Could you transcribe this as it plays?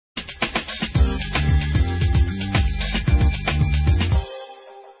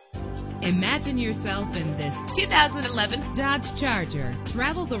Imagine yourself in this 2011 Dodge Charger.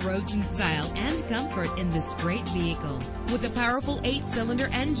 Travel the roads in style and comfort in this great vehicle. With a powerful 8-cylinder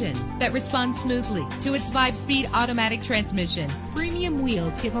engine that responds smoothly to its 5-speed automatic transmission. Premium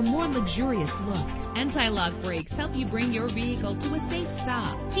wheels give a more luxurious look. Anti-lock brakes help you bring your vehicle to a safe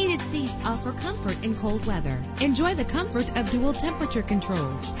stop. Heated seats offer comfort in cold weather. Enjoy the comfort of dual temperature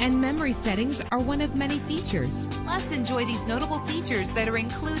controls, and memory settings are one of many features. Plus, enjoy these notable features that are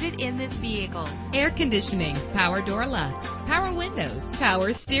included in this vehicle: air conditioning, power door locks, power windows,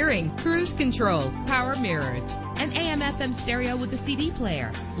 power steering, cruise control, power mirrors, an AM/FM stereo with a CD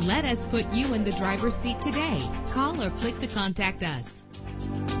player. Let us put you in the driver's seat today. Call or click to contact us.